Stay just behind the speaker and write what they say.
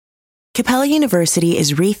Capella University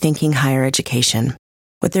is rethinking higher education.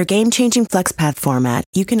 With their game-changing FlexPath format,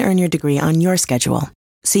 you can earn your degree on your schedule,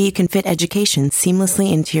 so you can fit education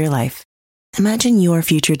seamlessly into your life. Imagine your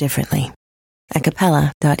future differently at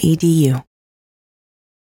capella.edu.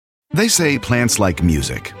 They say plants like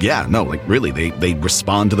music. Yeah, no, like really, they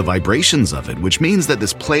respond to the vibrations of it, which means that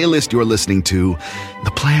this playlist you're listening to,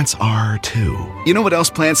 the plants are too. You know what else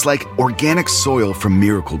plants like? Organic soil from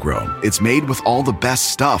Miracle-Gro. It's made with all the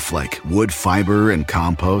best stuff like wood fiber and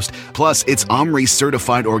compost. Plus, it's OMRI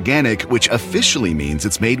certified organic, which officially means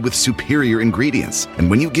it's made with superior ingredients. And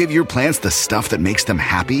when you give your plants the stuff that makes them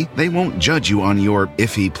happy, they won't judge you on your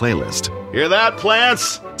iffy playlist. Hear that,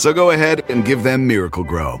 plants? So go ahead and give them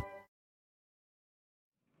Miracle-Gro.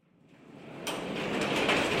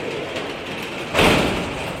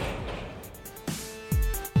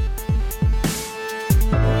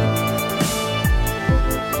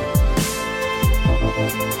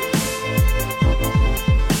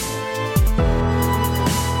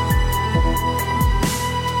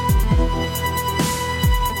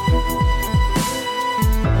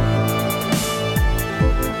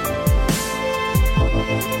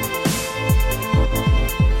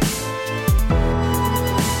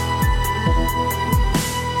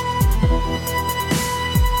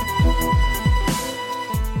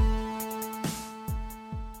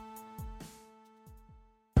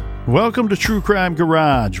 Welcome to True Crime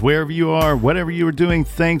Garage. Wherever you are, whatever you are doing,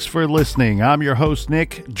 thanks for listening. I'm your host,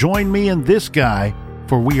 Nick. Join me and this guy,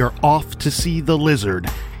 for we are off to see the lizard.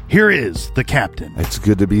 Here is the captain. It's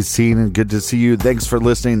good to be seen and good to see you. Thanks for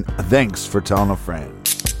listening. Thanks for telling a friend.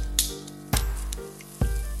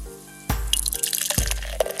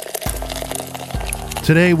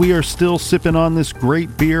 Today we are still sipping on this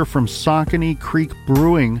great beer from Saucony Creek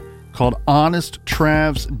Brewing called Honest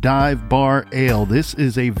Trav's Dive Bar Ale. This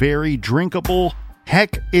is a very drinkable,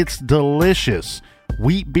 heck, it's delicious,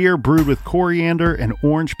 wheat beer brewed with coriander and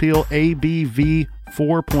orange peel, ABV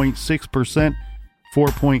 4.6%,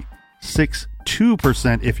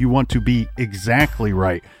 4.62% if you want to be exactly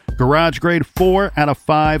right. Garage grade 4 out of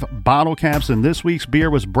 5 bottle caps, and this week's beer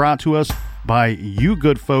was brought to us by you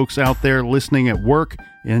good folks out there listening at work,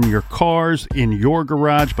 in your cars, in your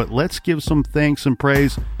garage. But let's give some thanks and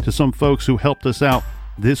praise to some folks who helped us out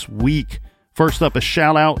this week. First up, a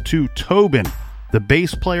shout out to Tobin, the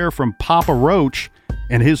bass player from Papa Roach,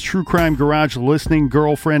 and his True Crime Garage listening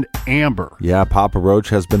girlfriend, Amber. Yeah, Papa Roach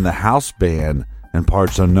has been the house band in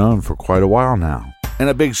Parts Unknown for quite a while now. And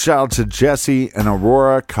a big shout out to Jesse in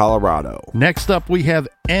Aurora, Colorado. Next up, we have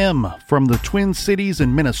M from the Twin Cities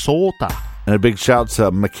in Minnesota. And a big shout out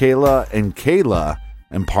to Michaela and Kayla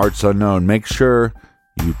in Parts Unknown. Make sure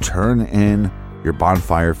you turn in your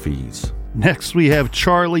bonfire fees. Next, we have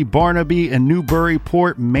Charlie Barnaby in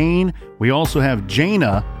Newburyport, Maine. We also have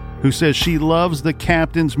Jana, who says she loves the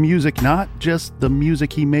captain's music, not just the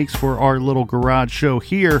music he makes for our little garage show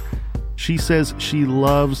here. She says she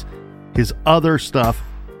loves his other stuff.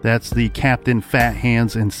 That's the Captain Fat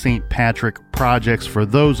Hands and St. Patrick projects. For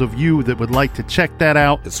those of you that would like to check that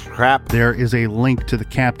out, it's crap. There is a link to the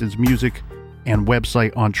captain's music and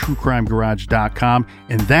website on truecrimegarage.com.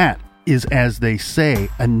 And that is, as they say,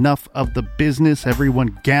 enough of the business.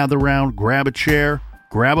 Everyone gather around, grab a chair,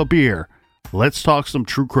 grab a beer. Let's talk some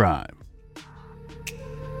true crime.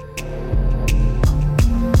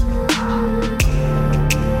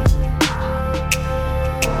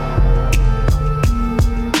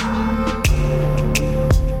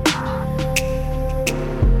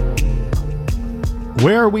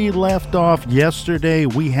 Where we left off yesterday,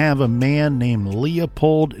 we have a man named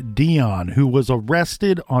Leopold Dion who was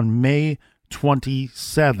arrested on May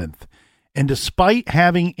 27th. And despite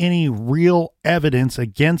having any real evidence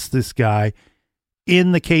against this guy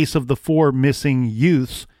in the case of the 4 missing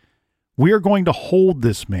youths, we are going to hold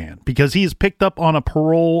this man because he is picked up on a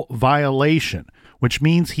parole violation, which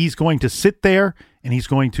means he's going to sit there and he's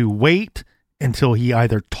going to wait until he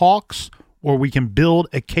either talks or we can build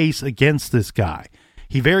a case against this guy.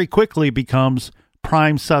 He very quickly becomes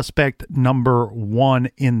prime suspect number 1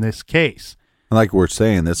 in this case. Like we're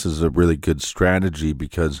saying, this is a really good strategy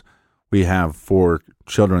because we have 4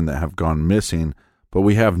 children that have gone missing, but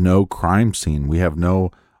we have no crime scene. We have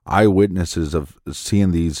no eyewitnesses of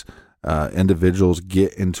seeing these individuals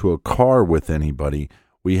get into a car with anybody.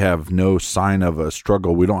 We have no sign of a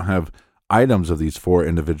struggle. We don't have items of these 4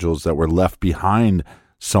 individuals that were left behind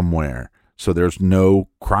somewhere. So there's no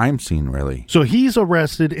crime scene, really. So he's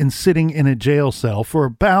arrested and sitting in a jail cell for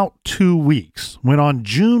about 2 weeks when on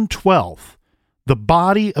June 12th, the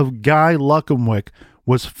body of Guy Luckenwick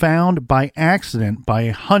was found by accident by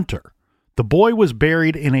a hunter. The boy was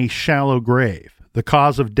buried in a shallow grave. The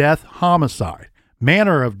cause of death, homicide.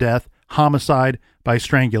 Manner of death, homicide by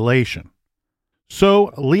strangulation.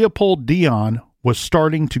 So Leopold Dion was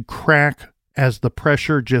starting to crack as the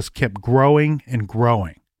pressure just kept growing and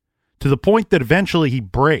growing, to the point that eventually he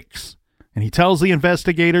breaks, and he tells the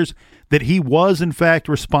investigators that he was in fact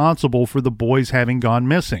responsible for the boys having gone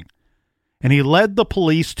missing. And he led the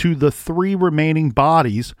police to the 3 remaining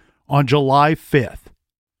bodies on July 5th.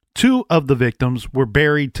 2 of the victims were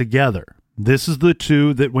buried together. This is the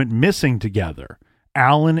 2 that went missing together,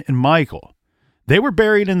 Alan and Michael. They were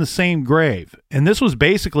buried in the same grave, and this was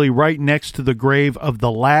basically right next to the grave of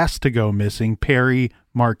the last to go missing, Perry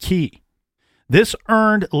Marquis. This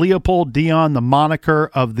earned Leopold Dion the moniker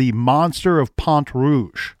of the Monster of Pont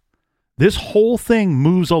Rouge. This whole thing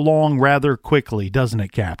moves along rather quickly, doesn't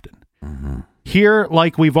it, Captain? Mm-hmm. Here,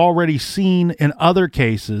 like we've already seen in other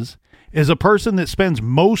cases, is a person that spends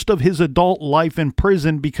most of his adult life in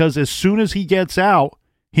prison because as soon as he gets out,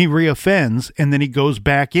 he reoffends and then he goes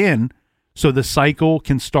back in so the cycle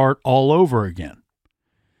can start all over again.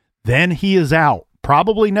 Then he is out.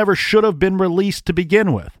 Probably never should have been released to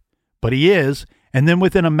begin with, but he is, and then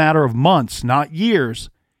within a matter of months, not years,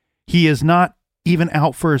 he is not even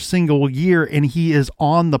out for a single year and he is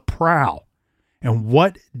on the prowl. And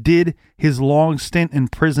what did his long stint in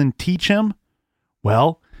prison teach him?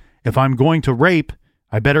 Well, if I'm going to rape,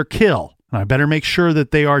 I better kill, and I better make sure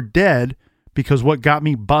that they are dead, because what got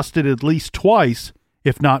me busted at least twice,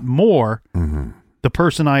 if not more, the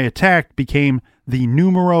person I attacked became the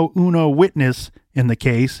numero uno witness in the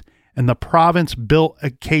case, and the province built a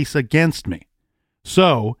case against me.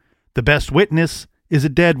 So, the best witness is a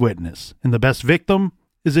dead witness, and the best victim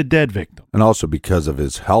is a dead victim. And also because of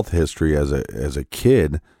his health history as a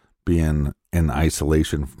kid, being in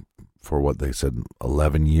isolation for what they said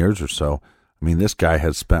 11 years or so. I mean, this guy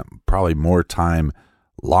has spent probably more time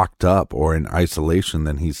locked up or in isolation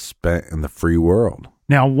than he's spent in the free world.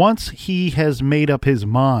 Now, once he has made up his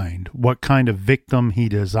mind what kind of victim he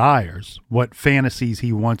desires, what fantasies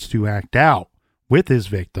he wants to act out with his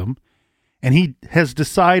victim, and he has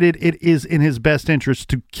decided it is in his best interest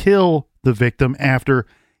to kill the victim after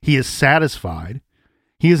he is satisfied,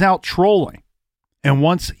 he is out trolling. And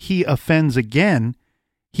once he offends again,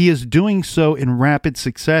 he is doing so in rapid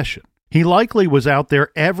succession. He likely was out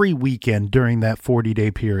there every weekend during that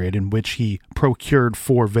 40-day period in which he procured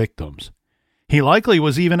 4 victims. He likely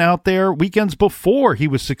was even out there weekends before he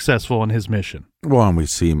was successful in his mission. Well, and we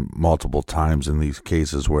see multiple times in these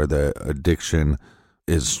cases where the addiction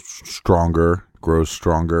is stronger, grows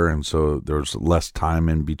stronger, and so there's less time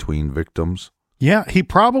in between victims. Yeah, he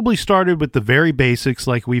probably started with the very basics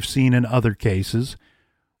like we've seen in other cases.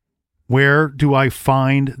 Where do I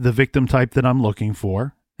find the victim type that I'm looking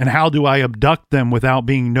for? And how do I abduct them without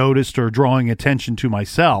being noticed or drawing attention to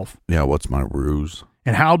myself? Yeah, what's my ruse?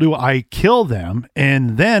 And how do I kill them?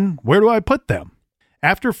 And then where do I put them?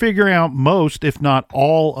 After figuring out most, if not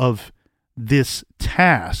all, of this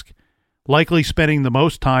task, likely spending the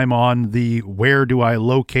most time on the where do I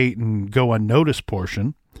locate and go unnoticed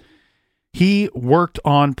portion, he worked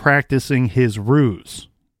on practicing his ruse.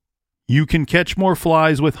 You can catch more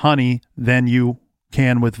flies with honey than you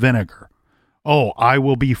can with vinegar. Oh, I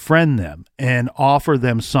will befriend them and offer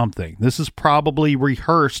them something. This is probably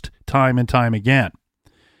rehearsed time and time again.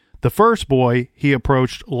 The first boy he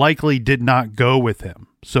approached likely did not go with him,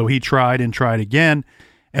 so he tried and tried again,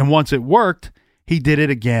 and once it worked, he did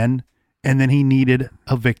it again, and then he needed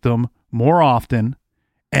a victim more often,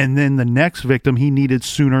 and then the next victim he needed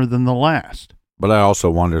sooner than the last. But I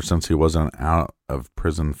also wonder, since he wasn't out of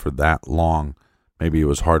prison for that long, maybe it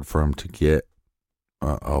was hard for him to get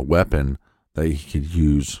a weapon that he could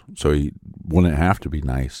use, so he wouldn't have to be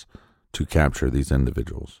nice to capture these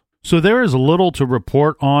individuals. So there is little to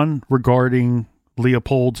report on regarding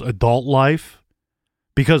Leopold's adult life,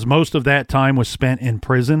 because most of that time was spent in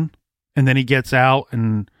prison, and then he gets out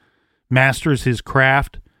and masters his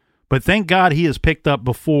craft. But thank God he is picked up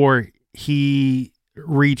before he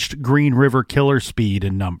reached Green River killer speed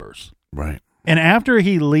in numbers. Right. And after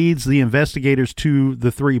he leads the investigators to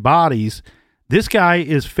the 3 bodies, this guy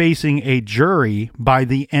is facing a jury by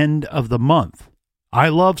the end of the month. I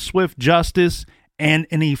love swift justice and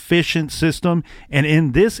an efficient system, and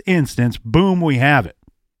in this instance, boom, we have it.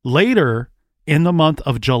 Later in the month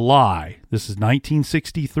of July, this is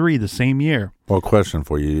 1963, the same year. Well, question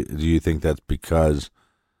for you. Do you think that's because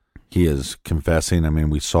he is confessing? I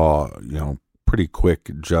mean, we saw, pretty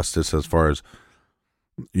quick justice as far as,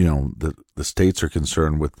 the states are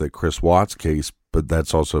concerned with the Chris Watts case, but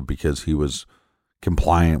that's also because he was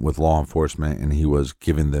compliant with law enforcement and he was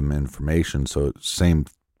giving them information. So same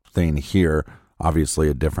thing here, obviously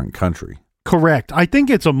a different country. Correct. I think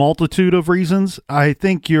it's a multitude of reasons. I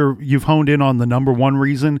think you've honed in on the number one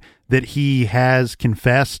reason, that he has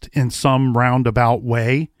confessed in some roundabout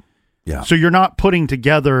way. Yeah. So you're not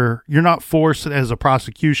forced as a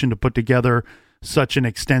prosecution to put together such an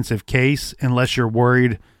extensive case unless you're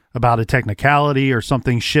worried about a technicality or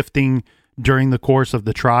something shifting during the course of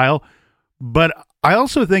the trial. But I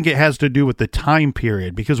also think it has to do with the time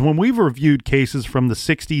period, because when we've reviewed cases from the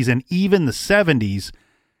 60s and even the 70s,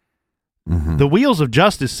 the wheels of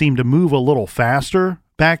justice seem to move a little faster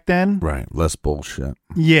back then. Right. Less bullshit.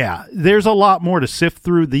 Yeah. There's a lot more to sift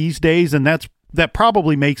through these days, and that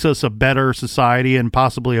probably makes us a better society and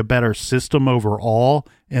possibly a better system overall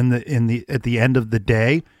at the end of the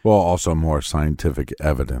day. Well, also more scientific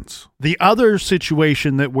evidence. The other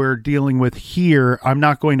situation that we're dealing with here, I'm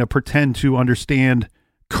not going to pretend to understand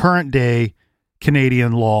current day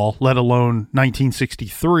Canadian law, let alone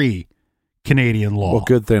 1963 Canadian law. Well,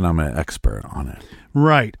 good thing I'm an expert on it.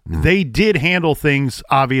 Right. They did handle things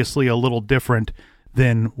obviously a little different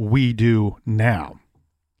than we do now.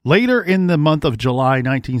 Later in the month of July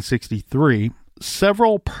 1963,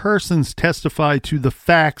 several persons testified to the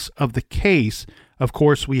facts of the case. Of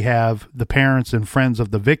course, we have the parents and friends of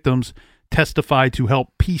the victims testify to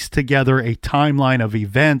help piece together a timeline of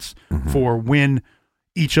events for when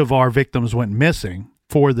each of our victims went missing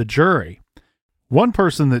for the jury. One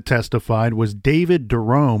person that testified was David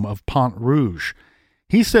Derome of Pont Rouge.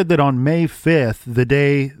 He said that on May 5th, the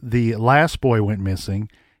day the last boy went missing,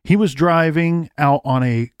 he was driving out on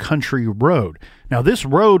a country road. Now, this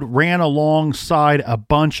road ran alongside a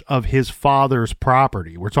bunch of his father's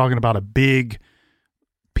property. We're talking about a big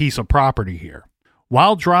piece of property here.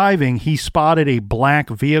 While driving, he spotted a black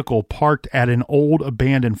vehicle parked at an old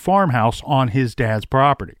abandoned farmhouse on his dad's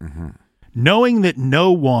property. Knowing that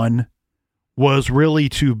no one was really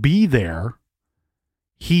to be there,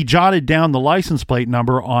 he jotted down the license plate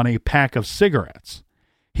number on a pack of cigarettes.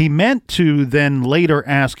 He meant to then later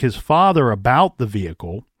ask his father about the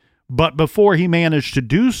vehicle, but before he managed to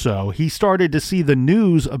do so, he started to see the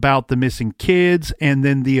news about the missing kids and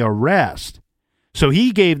then the arrest. So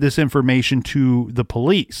he gave this information to the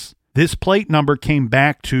police. This plate number came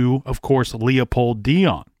back to, of course, Leopold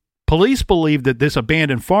Dion. Police believed that this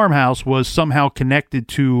abandoned farmhouse was somehow connected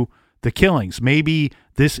to the killings. Maybe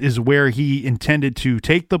this is where he intended to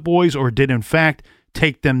take the boys, or did in fact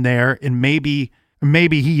take them there, and maybe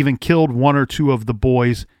he even killed one or two of the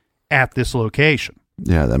boys at this location.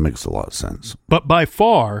 Yeah, that makes a lot of sense. But by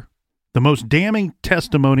far, the most damning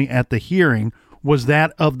testimony at the hearing was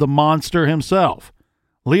that of the monster himself.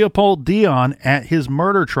 Leopold Dion, at his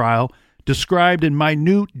murder trial, described in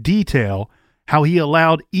minute detail how he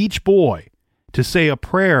allowed each boy to say a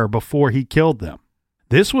prayer before he killed them.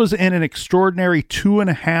 This was in an extraordinary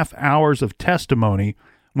 2.5 hours of testimony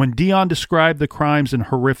when Dion described the crimes in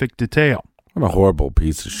horrific detail. What a horrible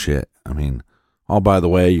piece of shit. I mean, oh, by the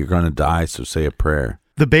way, you're going to die, so say a prayer.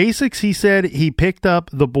 The basics, he said, he picked up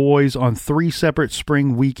the boys on 3 separate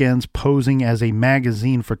spring weekends posing as a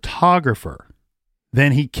magazine photographer.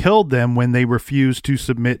 Then he killed them when they refused to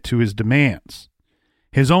submit to his demands.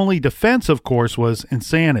 His only defense, of course, was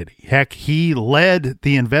insanity. Heck, he led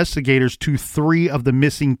the investigators to 3 of the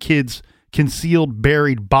missing kids' concealed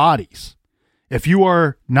buried bodies. If you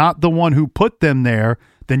are not the one who put them there,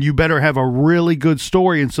 then you better have a really good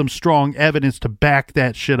story and some strong evidence to back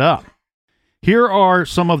that shit up. Here are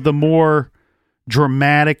some of the more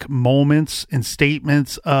dramatic moments and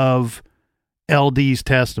statements of LD's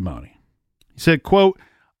testimony. He said, quote,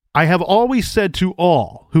 "I have always said to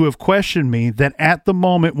all who have questioned me that at the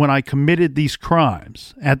moment when I committed these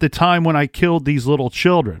crimes, at the time when I killed these little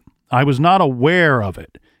children, I was not aware of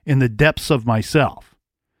it in the depths of myself."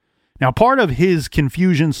 Now, part of his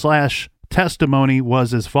confusion/testimony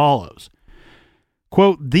was as follows.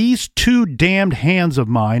 Quote, "These 2 damned hands of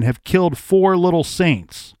mine have killed 4 little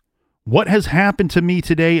saints. What has happened to me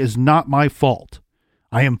today is not my fault.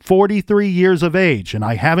 I am 43 years of age and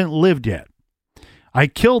I haven't lived yet. I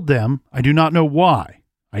killed them. I do not know why.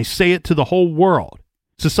 I say it to the whole world.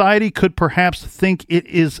 Society could perhaps think it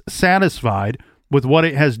is satisfied with what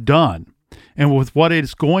it has done and with what it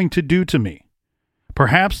is going to do to me.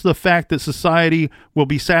 Perhaps the fact that society will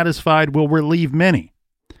be satisfied will relieve many.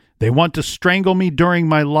 They want to strangle me during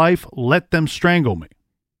my life. Let them strangle me."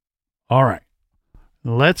 All right.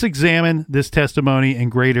 Let's examine this testimony in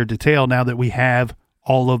greater detail now that we have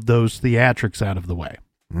all of those theatrics out of the way.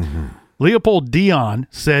 Leopold Dion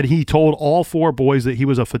said he told all 4 boys that he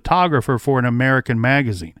was a photographer for an American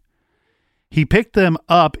magazine. He picked them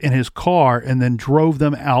up in his car and then drove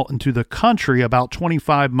them out into the country about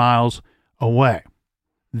 25 miles away.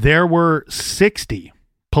 There were 60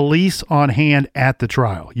 police on hand at the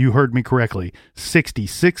trial. You heard me correctly. 60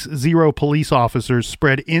 police officers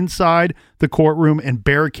spread inside the courtroom and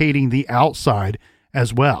barricading the outside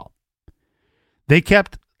as well. They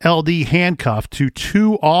kept LD handcuffed to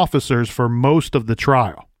 2 officers for most of the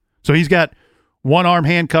trial. So he's got one arm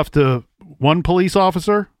handcuffed to one police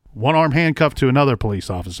officer, one arm handcuffed to another police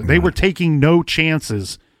officer. They were taking no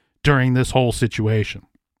chances during this whole situation.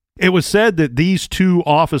 It was said that these 2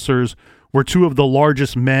 officers were 2 of the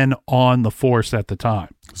largest men on the force at the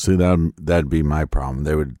time. See, that'd be my problem.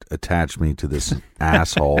 They would attach me to this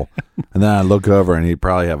asshole, and then I look over, and he'd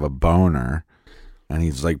probably have a boner, and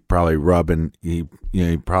he's like probably rubbing. He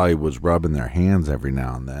probably was rubbing their hands every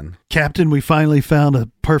now and then. Captain, we finally found a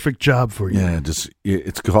perfect job for you. Yeah,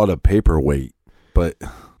 it's called a paperweight, but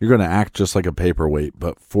you're going to act just like a paperweight,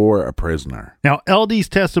 but for a prisoner. Now, LD's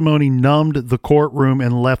testimony numbed the courtroom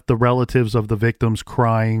and left the relatives of the victims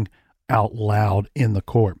crying out loud in the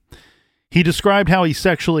court. He described how he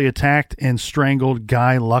sexually attacked and strangled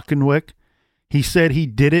Guy Luckenwick. He said he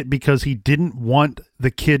did it because he didn't want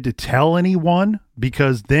the kid to tell anyone,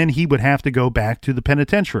 because then he would have to go back to the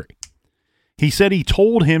penitentiary. He said he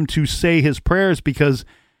told him to say his prayers because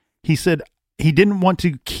he said he didn't want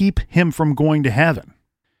to keep him from going to heaven.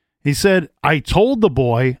 He said, I told the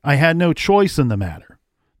boy I had no choice in the matter.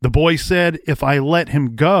 The boy said if I let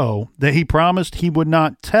him go, that he promised he would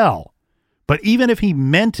not tell. But even if he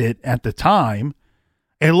meant it at the time,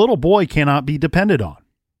 a little boy cannot be depended on.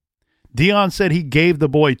 Dion said he gave the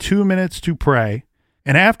boy 2 minutes to pray,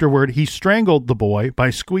 and afterward he strangled the boy by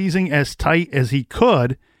squeezing as tight as he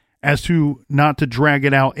could as to not to drag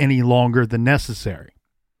it out any longer than necessary.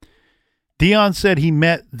 Dion said he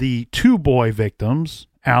met the 2 boy victims,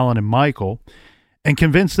 Alan and Michael, and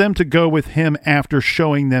convinced them to go with him after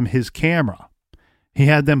showing them his camera. He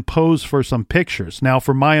had them pose for some pictures. Now,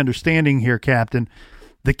 from my understanding here, Captain,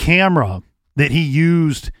 the camera that he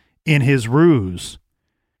used in his ruse,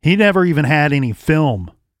 he never even had any film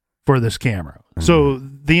for this camera. Mm-hmm. So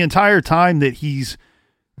the entire time that he's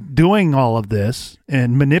doing all of this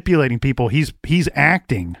and manipulating people, he's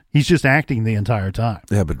acting. He's just acting the entire time.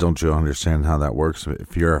 Yeah, but don't you understand how that works?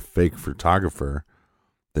 If you're a fake photographer,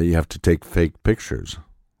 that you have to take fake pictures.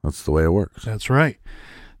 That's the way it works. That's right.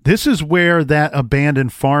 This is where that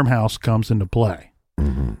abandoned farmhouse comes into play.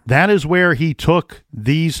 Mm-hmm. That is where he took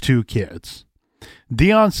these 2 kids.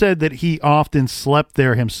 Dion said that he often slept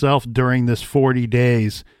there himself during this 40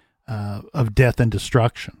 days of death and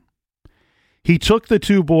destruction. He took the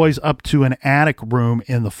 2 boys up to an attic room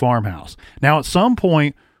in the farmhouse. Now, at some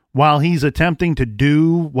point, while he's attempting to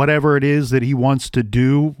do whatever it is that he wants to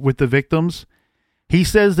do with the victims, he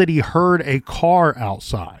says that he heard a car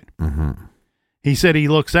outside. Mm-hmm. He said he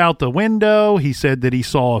looks out the window. He said that he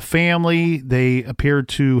saw a family. They appeared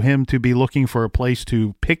to him to be looking for a place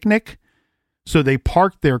to picnic. So they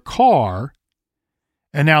parked their car.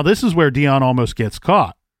 And now this is where Dion almost gets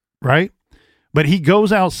caught, right? But he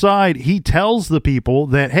goes outside. He tells the people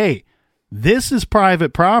that, hey, this is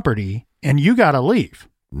private property and you got to leave.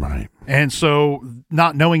 Right. And so,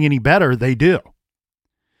 not knowing any better, they do.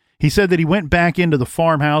 He said that he went back into the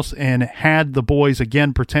farmhouse and had the boys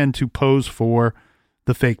again pretend to pose for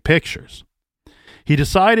the fake pictures. He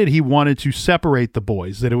decided he wanted to separate the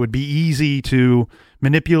boys, that it would be easy to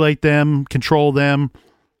manipulate them, control them,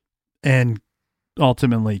 and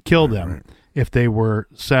ultimately kill them if they were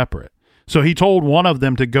separate. So he told one of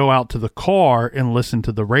them to go out to the car and listen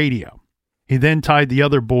to the radio. He then tied the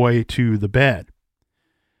other boy to the bed.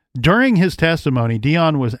 During his testimony,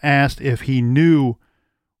 Dion was asked if he knew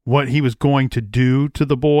what he was going to do to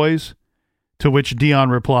the boys, to which Dion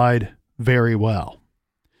replied, very well.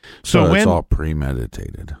 So it's all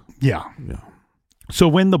premeditated. Yeah. So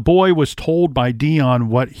when the boy was told by Dion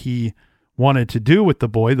what he wanted to do with the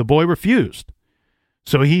boy refused.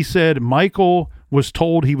 So he said Michael was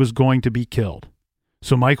told he was going to be killed.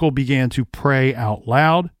 So Michael began to pray out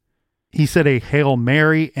loud. He said a Hail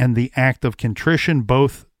Mary and the act of contrition,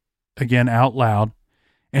 both again out loud.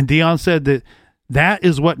 And Dion said that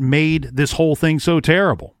is what made this whole thing so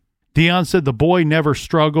terrible. Dion said the boy never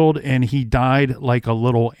struggled and he died like a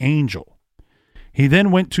little angel. He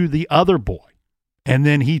then went to the other boy and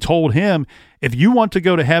then he told him, if you want to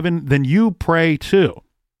go to heaven, then you pray too.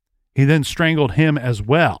 He then strangled him as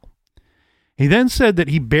well. He then said that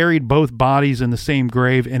he buried both bodies in the same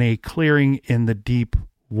grave in a clearing in the deep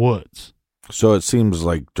woods. So it seems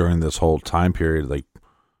like during this whole time period, like,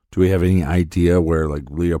 do we have any idea where like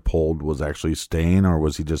Leopold was actually staying, or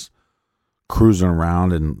was he just cruising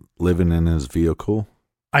around and living in his vehicle?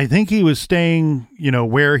 I think he was staying,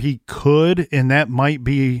 where he could, and that might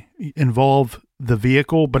be involve the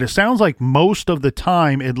vehicle, but it sounds like most of the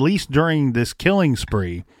time, at least during this killing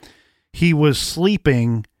spree, he was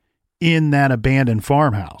sleeping in that abandoned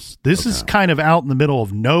farmhouse. This is kind of out in the middle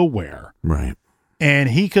of nowhere. Right. And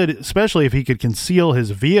he could, especially if he could conceal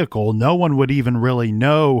his vehicle, no one would even really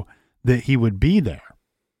know that he would be there.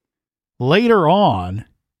 Later on,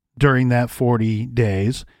 during that 40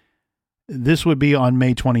 days, this would be on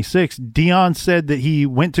May 26th, Dion said that he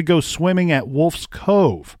went to go swimming at Wolf's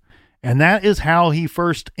Cove. And that is how he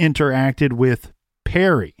first interacted with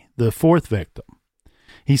Perry, the fourth victim.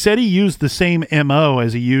 He said he used the same MO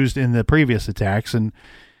as he used in the previous attacks, and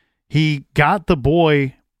he got the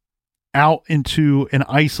boy out into an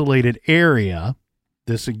isolated area.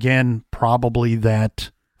 This again, probably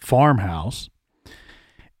that farmhouse.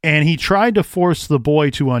 And he tried to force the boy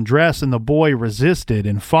to undress, and the boy resisted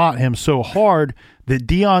and fought him so hard that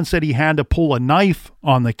Dion said he had to pull a knife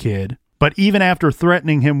on the kid. But even after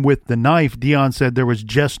threatening him with the knife, Dion said there was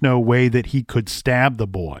just no way that he could stab the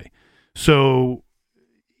boy. So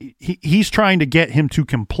he's trying to get him to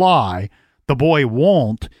comply. The boy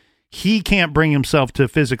won't. He can't bring himself to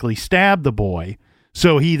physically stab the boy.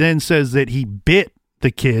 So he then says that he bit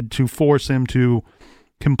the kid to force him to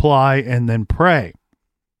comply and then pray.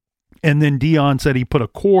 And then Dion said he put a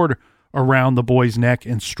cord around the boy's neck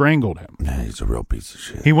and strangled him. Yeah, he's a real piece of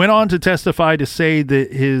shit. He went on to testify to say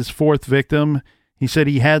that his fourth victim, he said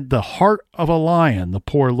he had the heart of a lion, the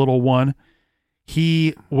poor little one.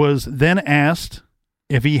 He was then asked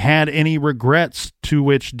if he had any regrets, to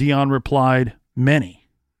which Dion replied, many.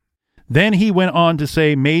 Then he went on to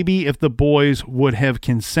say maybe if the boys would have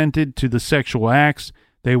consented to the sexual acts,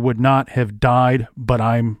 they would not have died, but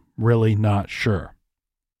I'm really not sure.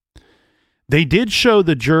 They did show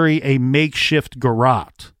the jury a makeshift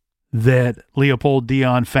garrote that Leopold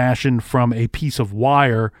Dion fashioned from a piece of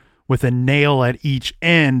wire with a nail at each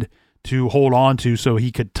end to hold on to so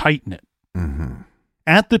he could tighten it. Mm-hmm.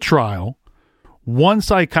 At the trial, one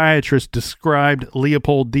psychiatrist described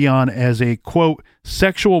Leopold Dion as a, quote,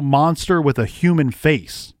 sexual monster with a human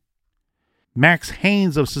face. Max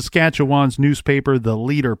Haynes of Saskatchewan's newspaper, The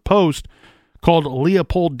Leader Post, called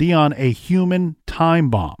Leopold Dion a human time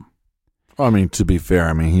bomb. I mean, to be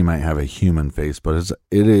fair, he might have a human face, but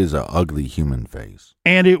it is an ugly human face.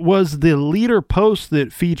 And it was the Leader Post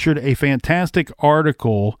that featured a fantastic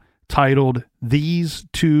article titled These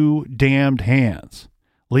Two Damned Hands.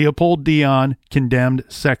 Leopold Dion, condemned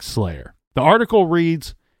sex slayer. The article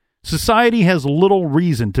reads, society has little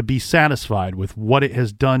reason to be satisfied with what it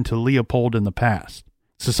has done to Leopold in the past.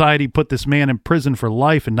 Society put this man in prison for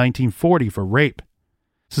life in 1940 for rape.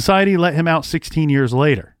 Society let him out 16 years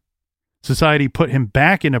later. Society put him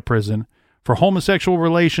back into prison for homosexual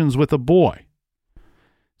relations with a boy.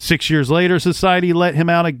 6 years later, society let him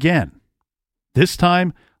out again. This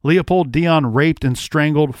time, Leopold Dion raped and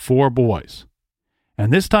strangled 4 boys.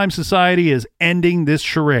 And this time, society is ending this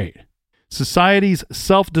charade. Society's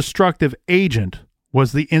self-destructive agent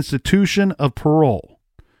was the institution of parole.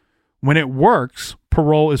 When it works,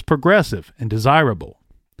 parole is progressive and desirable.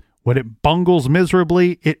 When it bungles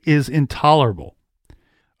miserably, it is intolerable.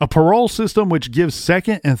 A parole system which gives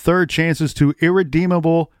second and third chances to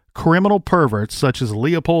irredeemable criminal perverts such as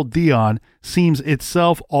Leopold Dion seems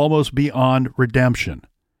itself almost beyond redemption.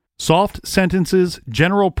 Soft sentences,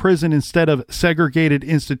 general prison instead of segregated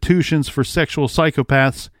institutions for sexual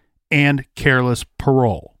psychopaths, and careless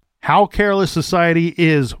parole. How careless society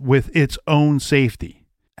is with its own safety.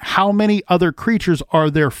 How many other creatures are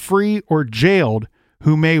there free or jailed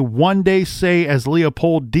who may one day say, as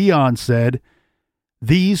Leopold Dion said,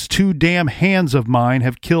 these 2 damn hands of mine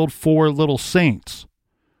have killed 4 little saints.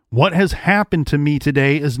 What has happened to me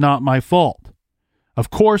today is not my fault. Of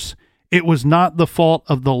course, it was not the fault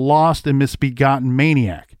of the lost and misbegotten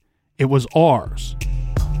maniac. It was ours.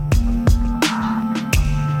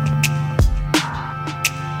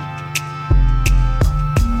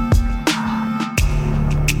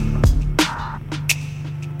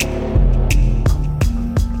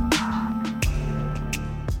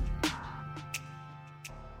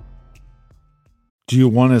 Do you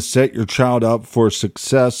want to set your child up for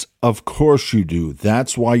success? Of course you do.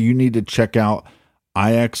 That's why you need to check out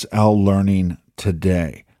IXL Learning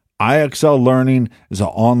today. IXL Learning is an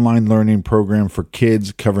online learning program for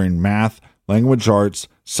kids covering math, language arts,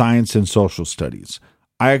 science, and social studies.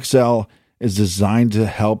 IXL is designed to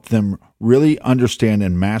help them really understand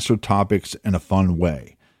and master topics in a fun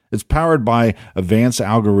way. It's powered by advanced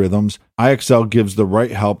algorithms. IXL gives the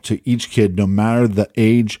right help to each kid no matter the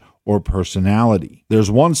age or personality.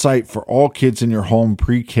 There's one site for all kids in your home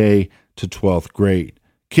pre-K to 12th grade.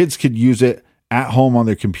 Kids could use it at home on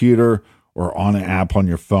their computer or on an app on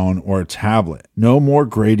your phone or a tablet. No more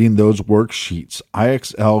grading those worksheets.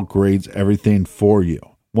 IXL grades everything for you.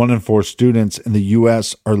 1 in 4 students in the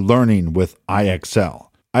U.S. are learning with IXL.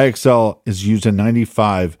 IXL is used in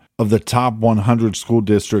 95 of the top 100 school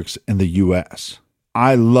districts in the U.S.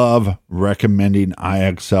 I love recommending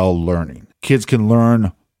IXL Learning. Kids can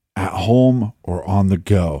learn at home or on the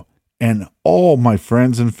go. And all my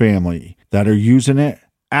friends and family that are using it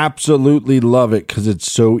absolutely love it because it's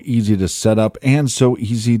so easy to set up and so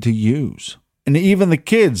easy to use. And even the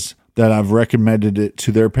kids that I've recommended it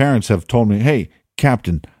to their parents have told me, hey,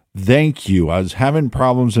 Captain, thank you. I was having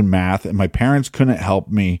problems in math and my parents couldn't help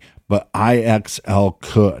me, but IXL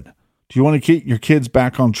could. Do you want to get your kids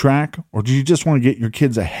back on track, or do you just want to get your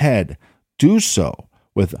kids ahead? Do so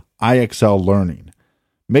with IXL Learning.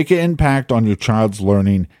 Make an impact on your child's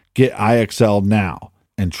learning. Get IXL now.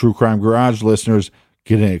 And True Crime Garage listeners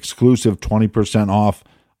get an exclusive 20% off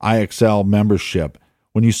IXL membership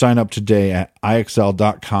when you sign up today at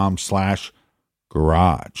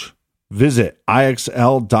IXL.com/garage. Visit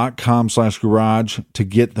IXL.com/garage to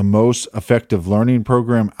get the most effective learning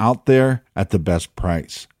program out there at the best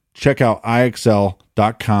price. Check out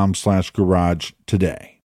IXL.com/garage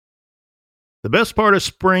today. The best part of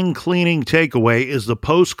spring cleaning takeaway is the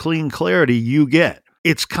post-clean clarity you get.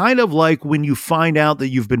 It's kind of like when you find out that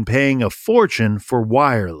you've been paying a fortune for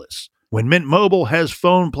wireless. When Mint Mobile has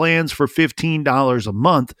phone plans for $15 a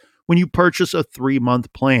month when you purchase a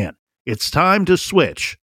 3-month plan. It's time to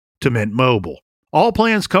switch to Mint Mobile. All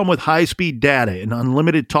plans come with high-speed data and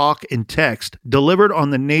unlimited talk and text delivered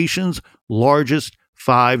on the nation's largest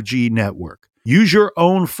 5G network. Use your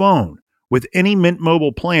own phone with any Mint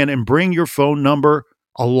Mobile plan and bring your phone number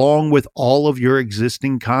along with all of your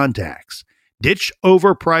existing contacts. Ditch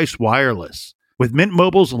overpriced wireless with Mint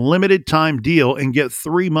Mobile's limited time deal and get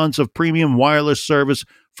 3 months of premium wireless service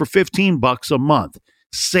for $15 a month.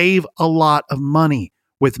 Save a lot of money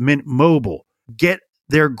with Mint Mobile. Get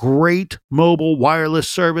their great mobile wireless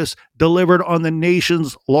service delivered on the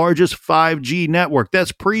nation's largest 5G network.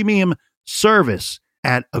 That's premium service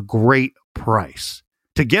at a great price.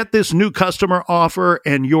 To get this new customer offer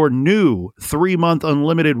and your new 3-month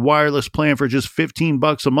unlimited wireless plan for just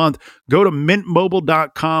 $15 a month, go to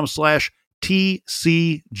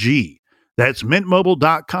mintmobile.com/TCG. That's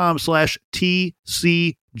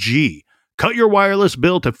mintmobile.com/TCG. Cut your wireless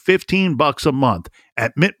bill to $15 a month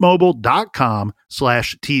at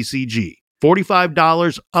mintmobile.com/TCG.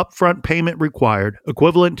 $45 upfront payment required,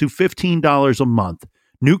 equivalent to $15 a month.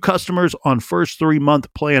 New customers on first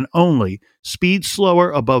 3-month plan only. Speed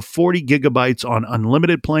slower above 40 gigabytes on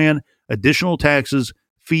unlimited plan. Additional taxes,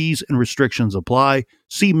 fees, and restrictions apply.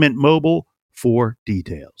 See Mint Mobile for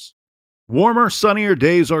details. Warmer, sunnier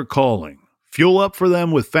days are calling. Fuel up for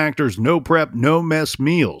them with Factor's no prep, no mess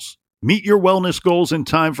meals. Meet your wellness goals in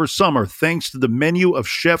time for summer thanks to the menu of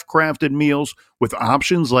chef-crafted meals with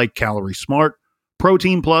options like Calorie Smart,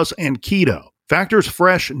 Protein Plus, and Keto. Factor's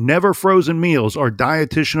fresh, never-frozen meals are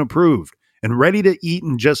dietitian approved and ready to eat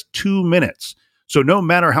in just 2 minutes. So no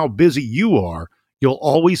matter how busy you are, you'll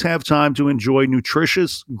always have time to enjoy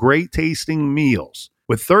nutritious, great-tasting meals.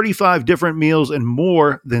 With 35 different meals and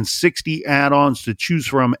more than 60 add-ons to choose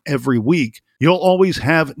from every week, you'll always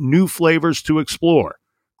have new flavors to explore.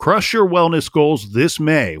 Crush your wellness goals this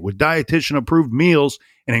May with dietitian-approved meals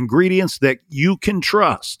and ingredients that you can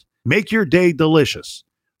trust. Make your day delicious.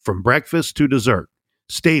 From breakfast to dessert,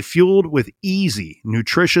 stay fueled with easy,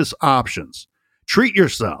 nutritious options. Treat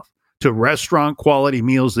yourself to restaurant-quality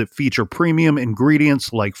meals that feature premium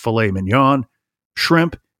ingredients like filet mignon,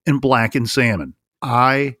 shrimp, and blackened salmon.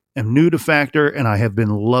 I am new to Factor, and I have been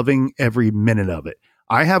loving every minute of it.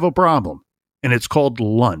 I have a problem, and it's called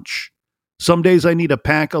lunch. Some days I need to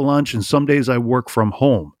pack a lunch, and some days I work from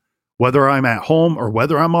home. Whether I'm at home or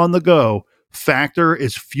whether I'm on the go, Factor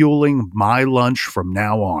is fueling my lunch from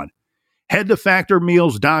now on. Head to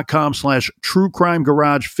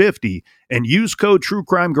factormeals.com/truecrimegarage50 and use code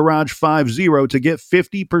truecrimegarage50 to get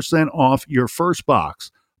 50% off your first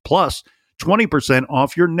box, plus 20%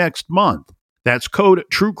 off your next month. That's code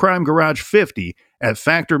truecrimegarage50 at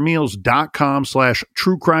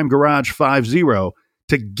factormeals.com/truecrimegarage50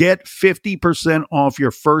 to get 50% off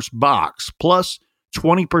your first box, plus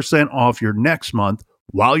 20% off your next month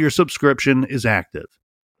while your subscription is active.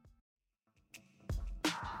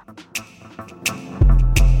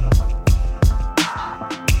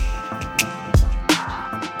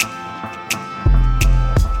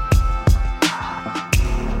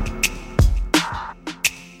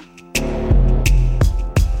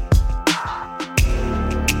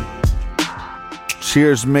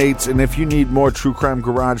 Cheers, mates. And if you need more True Crime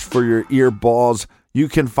Garage for your ear balls, You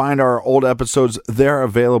can find our old episodes. They're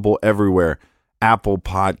available everywhere. Apple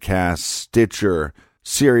Podcasts, Stitcher,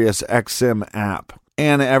 Sirius XM app.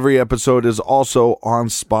 And every episode is also on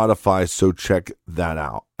Spotify, so check that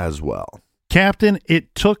out as well. Captain,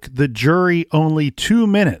 it took the jury only 2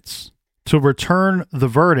 minutes to return the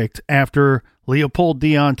verdict after Leopold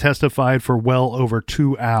Dion testified for well over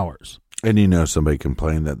 2 hours. And you know, somebody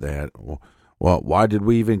complained that they had, well, why did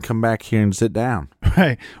we even come back here and sit down?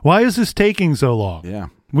 Right. Why is this taking so long? Yeah.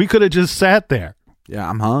 We could have just sat there. Yeah,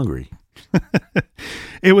 I'm hungry.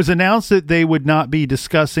 It was announced that they would not be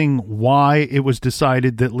discussing why it was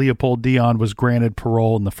decided that Leopold Dion was granted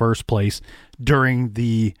parole in the first place during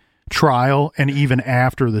the trial and even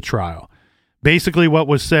after the trial. Basically, what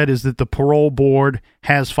was said is that the parole board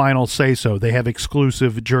has final say-so. They have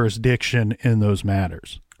exclusive jurisdiction in those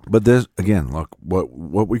matters. But this, again, look, what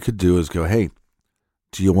we could do is go, hey,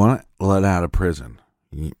 do you want to let out of prison?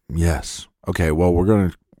 Yes. Okay, well, we're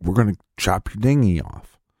gonna chop your dinghy off.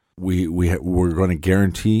 We're going to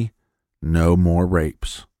guarantee no more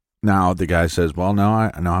rapes. Now the guy says, well, no,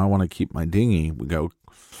 I want to keep my dinghy. We go,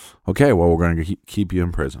 okay, well, we're going to keep you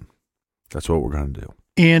in prison. That's what we're going to do.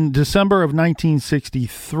 In December of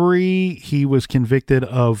 1963, he was convicted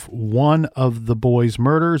of one of the boys'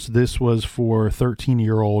 murders. This was for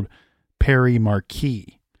 13-year-old Perry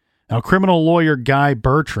Marquis. Now, criminal lawyer Guy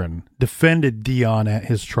Bertrand defended Dion at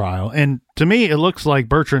his trial, and to me, it looks like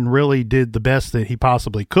Bertrand really did the best that he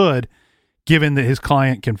possibly could, given that his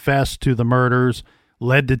client confessed to the murders,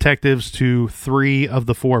 led detectives to 3 of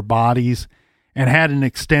the 4 bodies, and had an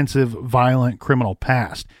extensive violent criminal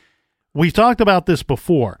past. We've talked about this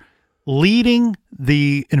before. Leading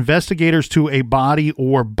the investigators to a body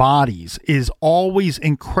or bodies is always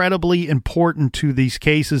incredibly important to these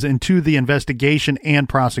cases and to the investigation and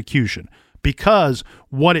prosecution, because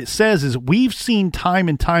what it says is we've seen time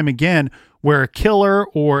and time again where a killer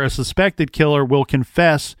or a suspected killer will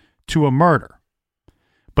confess to a murder,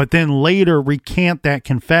 but then later recant that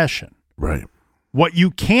confession. Right. What you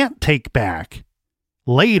can't take back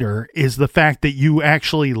later is the fact that you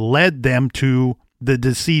actually led them to the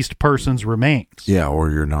deceased person's remains. Yeah,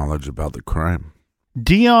 or your knowledge about the crime.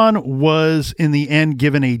 Dion was in the end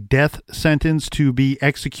given a death sentence to be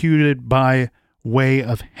executed by way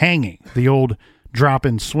of hanging, the old drop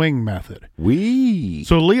and swing method.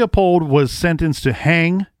 So Leopold was sentenced to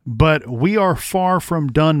hang, but we are far from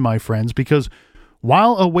done, my friends, because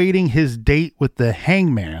while awaiting his date with the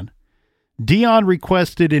hangman, Dion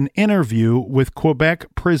requested an interview with Quebec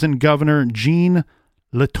prison governor Jean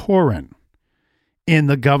Latourne in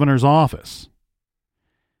the governor's office.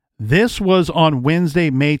 This was on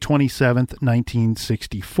Wednesday, May 27th,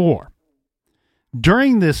 1964.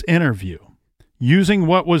 During this interview, using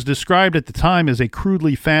what was described at the time as a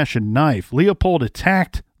crudely fashioned knife, Leopold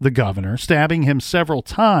attacked the governor, stabbing him several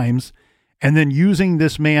times, and then using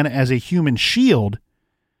this man as a human shield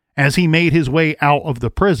as he made his way out of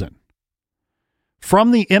the prison.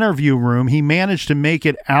 From the interview room, he managed to make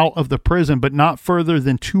it out of the prison, but not further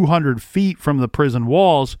than 200 feet from the prison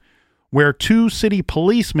walls, where 2 city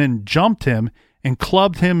policemen jumped him and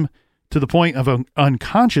clubbed him to the point of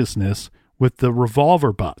unconsciousness with the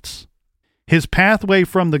revolver butts. His pathway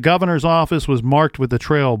from the governor's office was marked with a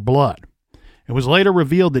trail of blood. It was later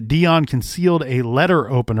revealed that Dion concealed a letter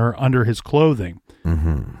opener under his clothing.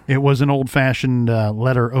 Mm-hmm. It was an old-fashioned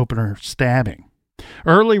letter opener stabbing.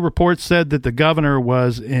 Early reports said that the governor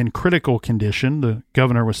was in critical condition. The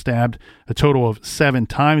governor was stabbed a total of 7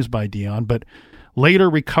 times by Dion, but later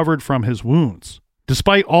recovered from his wounds.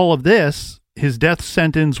 Despite all of this, his death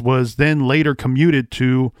sentence was then later commuted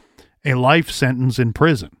to a life sentence in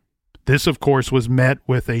prison. This, of course, was met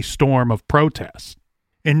with a storm of protests.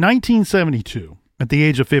 In 1972, at the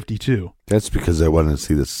age of 52... That's because they wanted to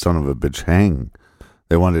see the son of a bitch hang.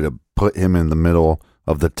 They wanted to put him in the middle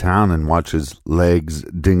of the town and watch his legs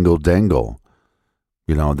dingle-dangle.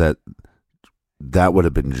 You know, that would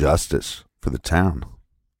have been justice for the town.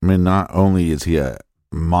 I mean, not only is he a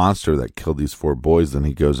monster that killed these 4 boys, then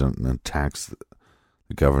he goes and attacks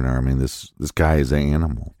the governor. I mean, this guy is an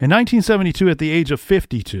animal. In 1972, at the age of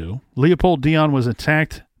 52, Leopold Dion was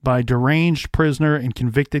attacked by deranged prisoner and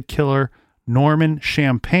convicted killer Norman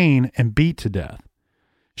Champagne and beat to death.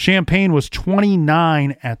 Champagne was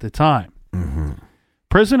 29 at the time. Mm-hmm.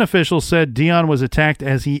 Prison officials said Dion was attacked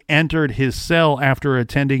as he entered his cell after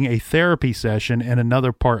attending a therapy session in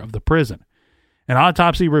another part of the prison. An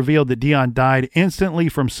autopsy revealed that Dion died instantly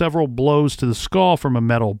from several blows to the skull from a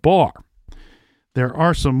metal bar. There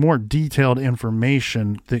are some more detailed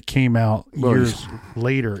information that came out years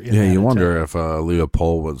later. You wonder if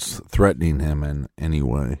Leopold was threatening him in any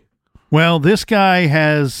way. Well, this guy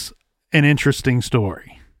has an interesting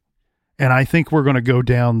story. And I think we're going to go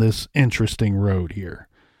down this interesting road here.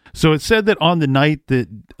 So it said that on the night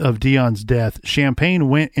of Dion's death, Champagne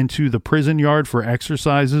went into the prison yard for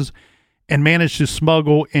exercises and managed to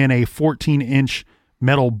smuggle in a 14-inch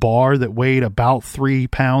metal bar that weighed about 3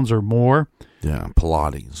 pounds or more. Yeah,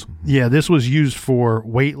 Pilates. Yeah, this was used for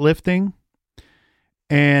weightlifting.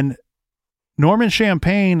 And Norman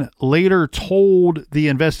Champagne later told the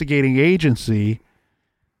investigating agency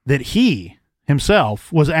that he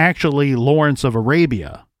himself was actually Lawrence of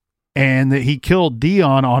Arabia and that he killed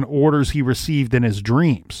Dion on orders he received in his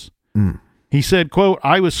dreams. He said, quote,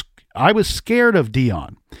 I was scared of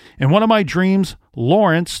Dion. In one of my dreams,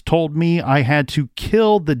 Lawrence told me I had to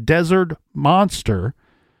kill the desert monster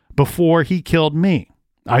before he killed me.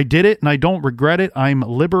 I did it and I don't regret it. I'm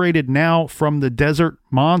liberated now from the desert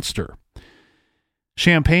monster.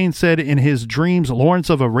 Champagne said in his dreams, Lawrence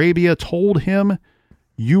of Arabia told him,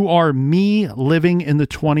 you are me living in the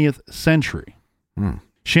 20th century.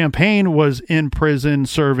 Champagne was in prison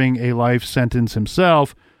serving a life sentence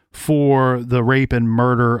himself for the rape and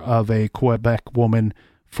murder of a Quebec woman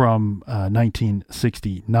from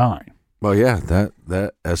 1969. Well, yeah,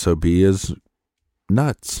 that SOB is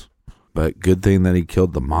nuts. But good thing that he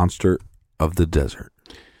killed the monster of the desert.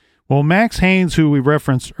 Well, Max Haynes, who we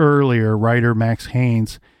referenced earlier, writer Max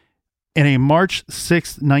Haynes, in a March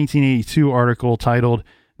 6, 1982 article titled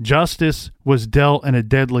Justice Was Dealt in a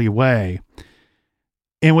Deadly Way,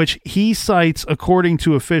 in which he cites, according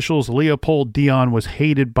to officials, Leopold Dion was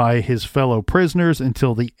hated by his fellow prisoners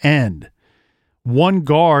until the end. One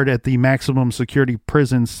guard at the maximum security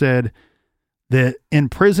prison said that in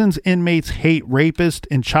prisons, inmates hate rapists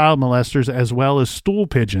and child molesters as well as stool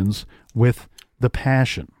pigeons with the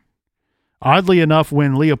passion. Oddly enough,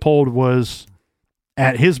 when Leopold was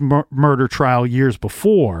at his murder trial years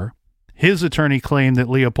before, his attorney claimed that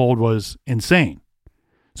Leopold was insane.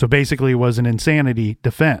 So basically it was an insanity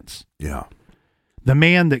defense. Yeah. The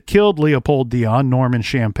man that killed Leopold Dion, Norman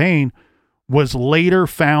Champagne, was later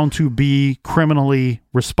found to be criminally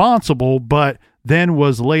responsible, but then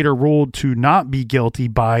was later ruled to not be guilty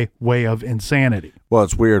by way of insanity. Well,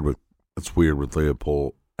 it's weird with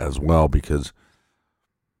Leopold as well, because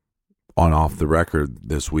on Off the Record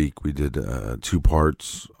this week we did 2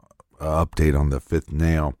 parts update on the fifth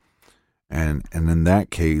nail, and in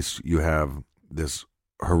that case you have this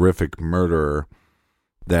horrific murderer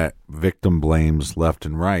that victim blames left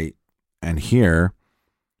and right, and here,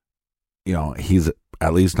 you know, he's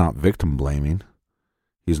at least not victim blaming.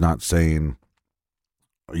 He's not saying,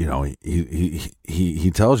 you know,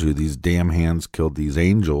 he tells you these damn hands killed these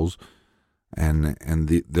angels, and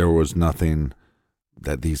there was nothing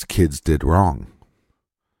that these kids did wrong.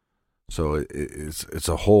 So it's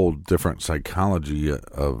a whole different psychology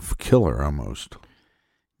of killer almost.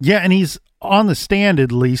 Yeah, and he's on the stand,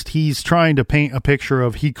 at least he's trying to paint a picture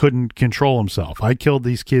of he couldn't control himself. I killed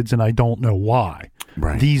these kids and I don't know why.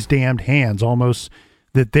 Right. These damned hands, almost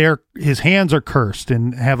that his hands are cursed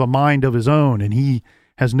and have a mind of his own, and he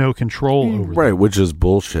has no control over right, them. Which is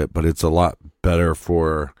bullshit, but it's a lot better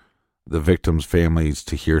for the victims' families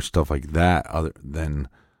to hear stuff like that other than,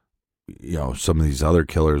 you know, some of these other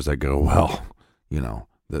killers that go, well, you know,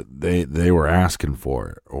 that they were asking for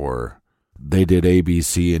it, or they did A, B,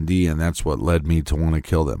 C, and D, and that's what led me to want to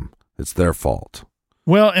kill them. It's their fault.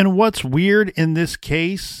 Well, and what's weird in this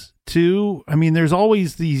case too, I mean, there's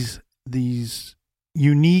always these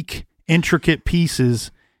unique, intricate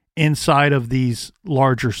pieces inside of these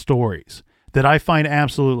larger stories that I find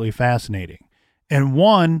absolutely fascinating. And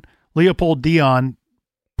one, Leopold Dion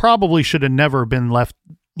probably should have never been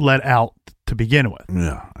let out to begin with.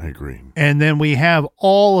 Yeah, I agree. And then we have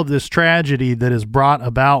all of this tragedy that is brought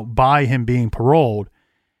about by him being paroled.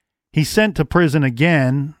 He's sent to prison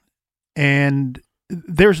again, and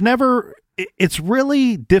it's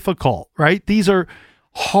really difficult, right? These are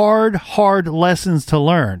hard lessons to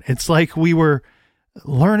learn. It's like we were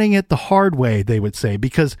learning it the hard way, they would say,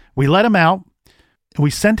 because we let him out, we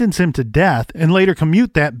sentence him to death, and later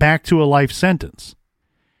commute that back to a life sentence.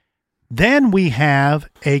 Then we have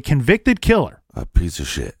a convicted killer. A piece of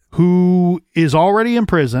shit. Who is already in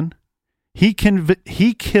prison. He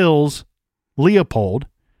kills Leopold,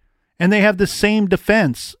 and they have the same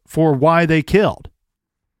defense for why they killed.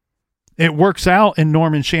 It works out in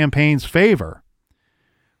Norman Champagne's favor.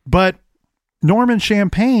 But Norman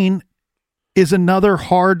Champagne is another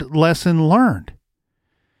hard lesson learned,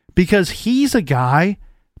 because he's a guy,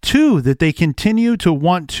 too, that they continue to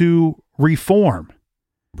want to reform.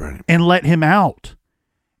 Right. And let him out.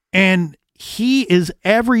 And he is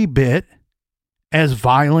every bit as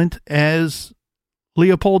violent as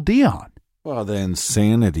Leopold Dion. Well, the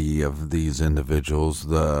insanity of these individuals,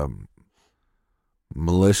 the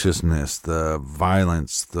maliciousness, the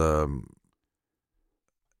violence, they're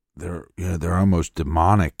almost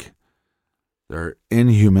demonic. They're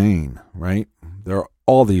inhumane, right? They're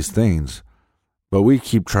all these things, but we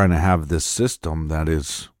keep trying to have this system that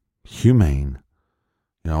is humane.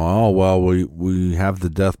 Oh well, we have the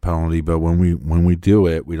death penalty, but when we do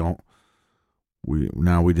it, we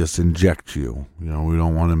just inject you. We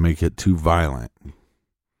don't want to make it too violent.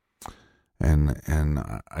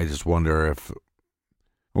 And I just wonder if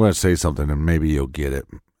I'm going to say something and maybe you'll get it,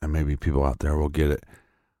 and maybe people out there will get it.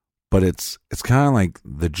 But it's kind of like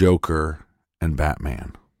the Joker and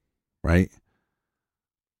Batman, right?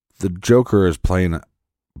 The Joker is playing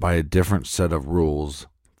by a different set of rules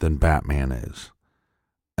than Batman is.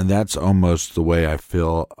 And that's almost the way I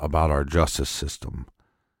feel about our justice system.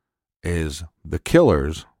 Is the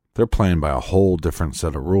killers, they're playing by a whole different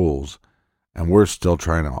set of rules, and we're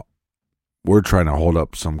trying to hold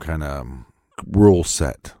up some kind of rule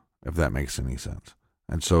set, if that makes any sense.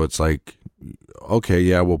 And so it's like, okay,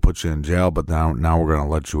 yeah, we'll put you in jail, but now we're going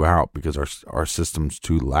to let you out because our system's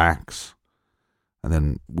too lax. And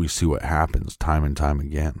then we see what happens time and time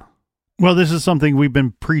again. Well, this is something we've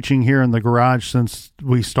been preaching here in the garage since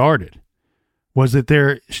we started, was that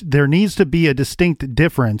there needs to be a distinct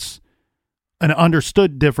difference, an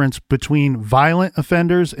understood difference between violent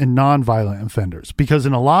offenders and non-violent offenders. Because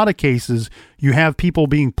in a lot of cases, you have people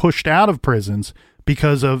being pushed out of prisons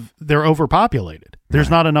because they're overpopulated.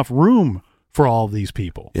 There's not enough room for all of these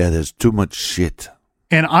people. Yeah, there's too much shit.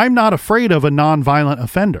 And I'm not afraid of a non-violent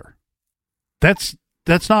offender. That's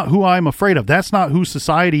not who I'm afraid of. That's not who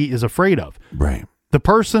society is afraid of. Right. The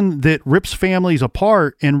person that rips families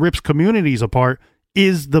apart and rips communities apart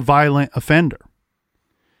is the violent offender.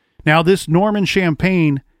 Now, this Norman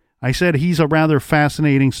Champagne, I said he's a rather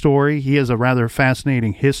fascinating story. He has a rather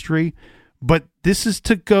fascinating history. But this is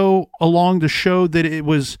to go along to show that it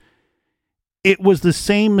was the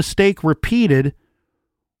same mistake repeated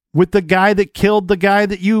with the guy that killed the guy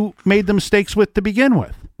that you made the mistakes with to begin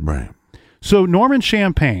with. Right. So Norman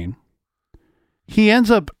Champagne, he ends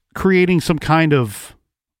up creating some kind of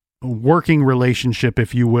working relationship,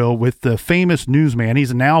 if you will, with the famous newsman.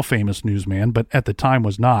 He's a now famous newsman, but at the time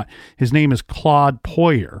was not. His name is Claude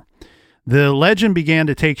Poirier. The legend began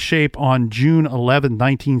to take shape on June 11,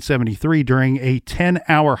 1973, during a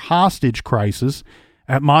 10-hour hostage crisis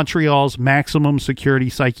at Montreal's maximum security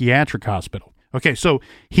psychiatric hospital. Okay, so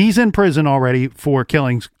he's in prison already for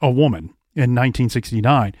killing a woman in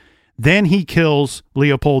 1969. Then he kills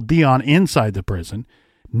Leopold Dion inside the prison.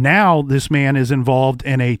 Now this man is involved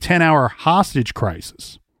in a 10-hour hostage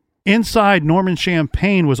crisis. Inside, Norman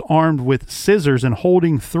Champagne was armed with scissors and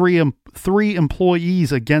holding three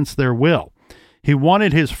employees against their will. He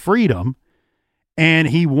wanted his freedom, and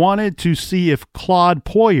he wanted to see if Claude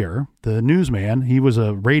Poirier, the newsman, he was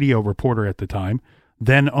a radio reporter at the time,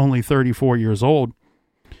 then only 34 years old,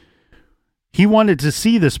 he wanted to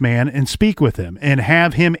see this man and speak with him and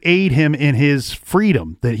have him aid him in his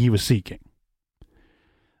freedom that he was seeking.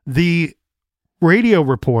 The radio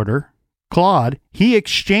reporter, Claude, he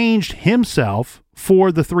exchanged himself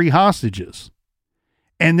for the three hostages.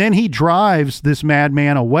 And then he drives this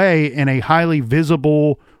madman away in a highly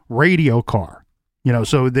visible radio car.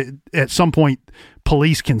 So that at some point,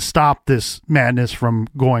 police can stop this madness from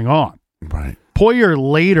going on. Right. Poirier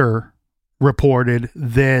later reported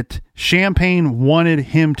that Champagne wanted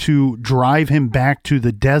him to drive him back to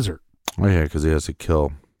the desert. Oh, yeah, because he has to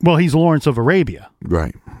kill. Well, he's Lawrence of Arabia.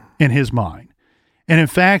 Right. In his mind. And in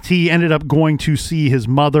fact, he ended up going to see his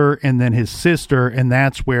mother and then his sister, and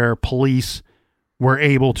that's where police were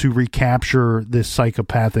able to recapture this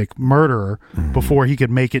psychopathic murderer before he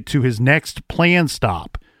could make it to his next planned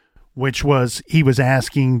stop, which was he was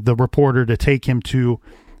asking the reporter to take him to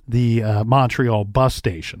the Montreal bus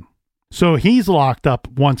station. So he's locked up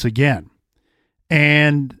once again.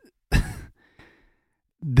 And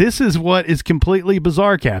this is what is completely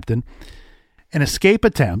bizarre, Captain. An escape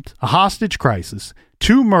attempt, a hostage crisis,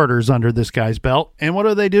 2 murders under this guy's belt. And what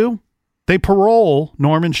do? They parole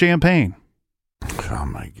Norman Champagne. Oh,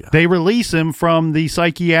 my God. They release him from the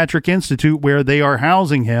psychiatric institute where they are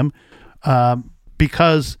housing him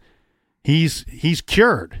because he's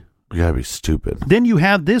cured. You gotta be stupid. Then you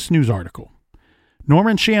have this news article.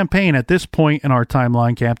 Norman Champagne, at this point in our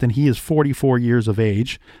timeline, Captain, he is 44 years of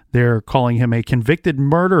age. They're calling him a convicted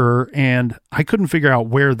murderer, and I couldn't figure out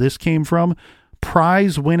where this came from.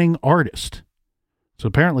 Prize-winning artist. So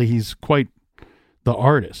apparently he's quite the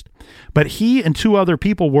artist. But he and 2 other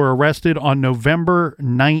people were arrested on November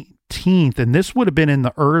 19th, and this would have been in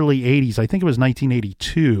the early 80s. I think it was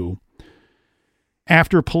 1982.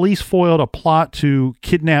 After police foiled a plot to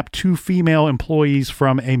kidnap 2 female employees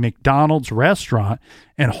from a McDonald's restaurant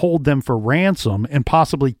and hold them for ransom and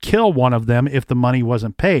possibly kill one of them if the money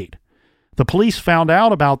wasn't paid. The police found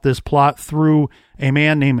out about this plot through a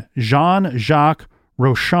man named Jean-Jacques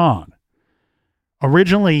Rochon.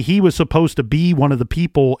 Originally, he was supposed to be one of the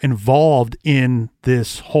people involved in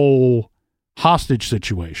this whole hostage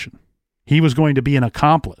situation. He was going to be an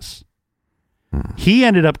accomplice. He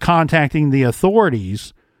ended up contacting the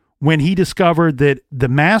authorities when he discovered that the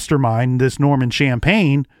mastermind, this Norman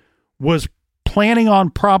Champagne, was planning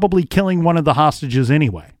on probably killing one of the hostages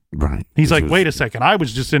anyway. Right. He's like, wait a second, I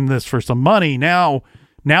was just in this for some money. Now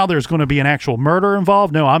there's going to be an actual murder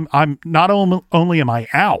involved. No, I'm not only am I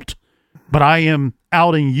out, but I am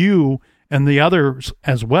outing you and the others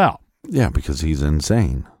as well. Yeah, because he's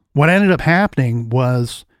insane. What ended up happening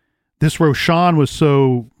was this Rochon was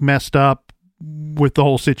so messed up with the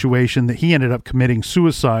whole situation that he ended up committing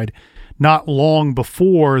suicide not long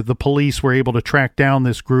before the police were able to track down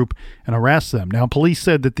this group and arrest them. Now, police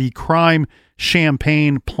said that the crime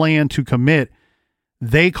Champagne planned to commit,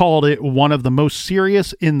 they called it one of the most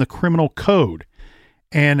serious in the criminal code.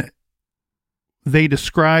 And they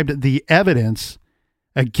described the evidence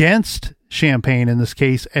against Champagne in this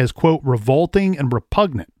case as, quote, revolting and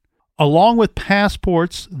repugnant. Along with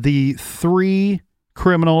passports, the 3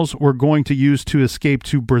 criminals were going to use to escape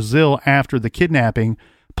to Brazil after the kidnapping,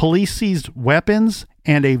 police seized weapons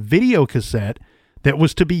and a video cassette that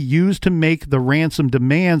was to be used to make the ransom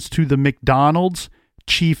demands to the McDonald's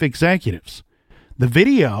chief executives. The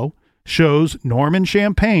video shows Norman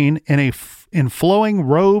Champagne in flowing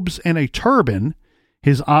robes and a turban,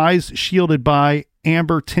 his eyes shielded by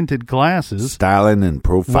amber-tinted glasses, styling and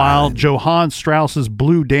profiling, while Johann Strauss's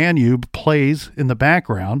Blue Danube plays in the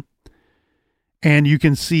background. And you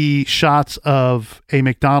can see shots of a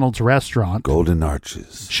McDonald's restaurant. Golden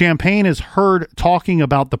arches. Champagne is heard talking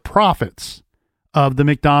about the profits of the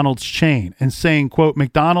McDonald's chain and saying, quote,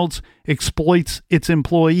 McDonald's exploits its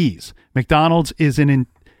employees. McDonald's is an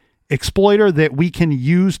exploiter that we can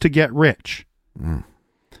use to get rich.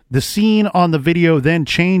 The scene on the video then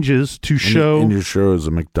changes to show... And you're sure it was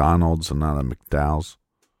a McDonald's and not a McDowell's?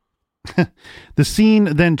 The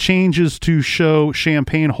scene then changes to show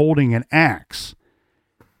Champagne holding an axe.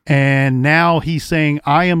 And now he's saying,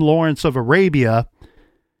 I am Lawrence of Arabia.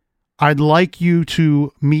 I'd like you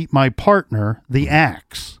to meet my partner, the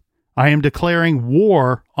axe. I am declaring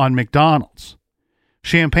war on McDonald's.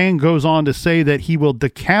 Champagne goes on to say that he will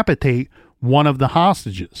decapitate one of the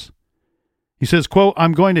hostages. He says, quote,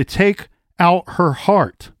 I'm going to take out her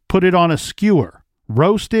heart, put it on a skewer,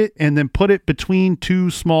 roast it, and then put it between 2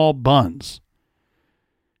 small buns.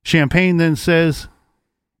 Champagne then says,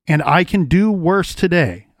 and I can do worse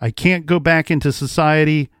today. I can't go back into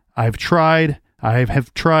society. I have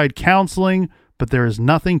tried counseling, but there is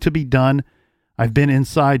nothing to be done. I've been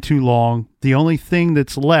inside too long. The only thing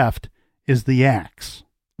that's left is the axe.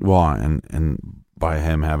 Well, and by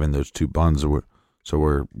him having those 2 buns, we're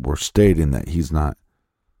stating that he's not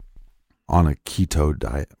on a keto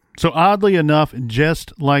diet. So oddly enough,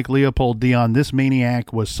 just like Leopold Dion, this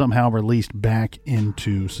maniac was somehow released back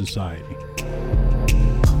into society.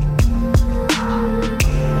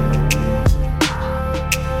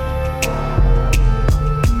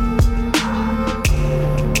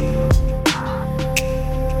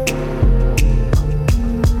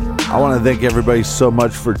 I want to thank everybody so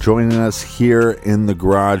much for joining us here in the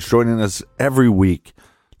garage, joining us every week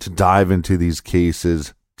to dive into these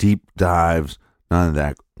cases, deep dives, none of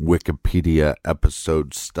that Wikipedia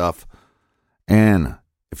episode stuff. And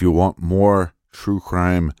if you want more true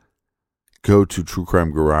crime, go to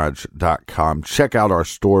truecrimegarage.com. Check out our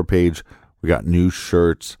store page. We got new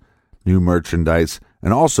shirts, new merchandise,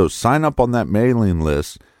 and also sign up on that mailing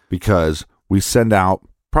list because we send out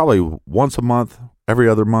probably once a month, every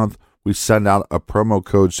other month, we send out a promo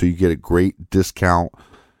code so you get a great discount.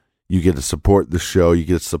 You get to support the show, you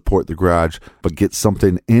get to support the garage, but get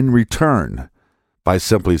something in return by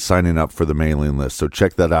simply signing up for the mailing list. So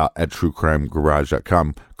check that out at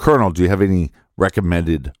truecrimegarage.com. Colonel, do you have any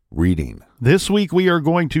recommended reading? This week we are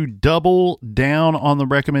going to double down on the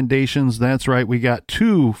recommendations. That's right, we got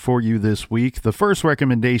 2 for you this week. The first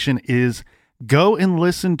recommendation is go and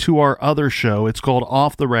listen to our other show. It's called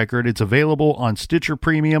Off the Record. It's available on Stitcher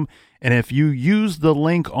Premium. And if you use the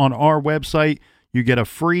link on our website, you get a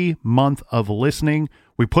free month of listening.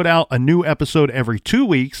 We put out a new episode every 2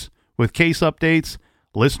 weeks with case updates,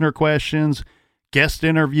 listener questions, guest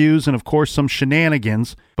interviews, and of course some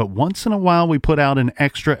shenanigans. But once in a while, we put out an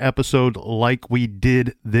extra episode like we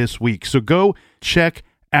did this week. So go check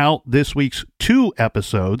out this week's 2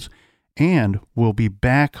 episodes. And we'll be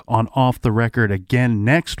back on Off the Record again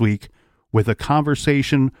next week with a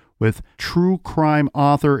conversation with true crime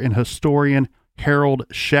author and historian Harold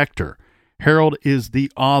Schechter. Harold is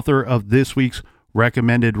the author of this week's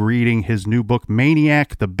recommended reading. His new book,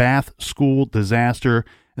 Maniac, The Bath School Disaster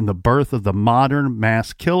and the Birth of the Modern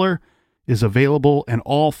Mass Killer, is available in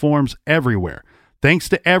all forms everywhere. Thanks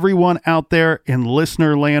to everyone out there in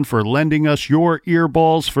listener land for lending us your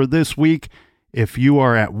earballs for this week. If you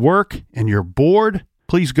are at work and you're bored,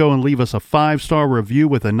 please go and leave us a 5-star review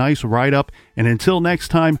with a nice write-up. And until next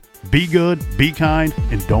time, be good, be kind,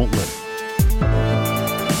 and don't litter.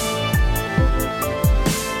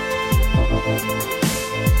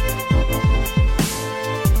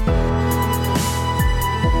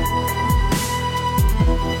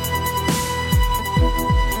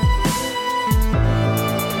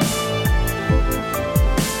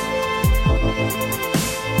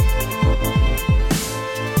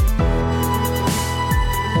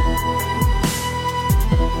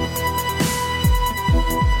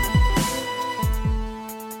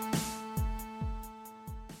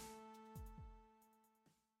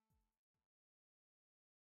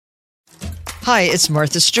 Hi, it's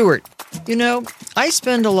Martha Stewart. You know, I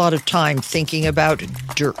spend a lot of time thinking about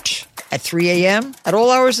dirt. At 3 a.m., at all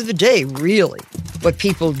hours of the day, really. What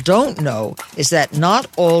people don't know is that not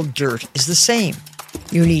all dirt is the same.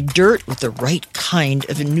 You need dirt with the right kind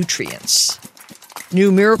of nutrients.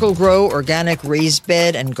 New Miracle-Gro organic raised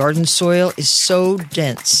bed and garden soil is so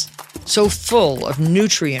dense, so full of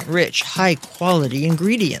nutrient-rich, high-quality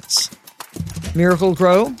ingredients.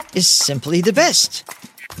 Miracle-Gro is simply the best.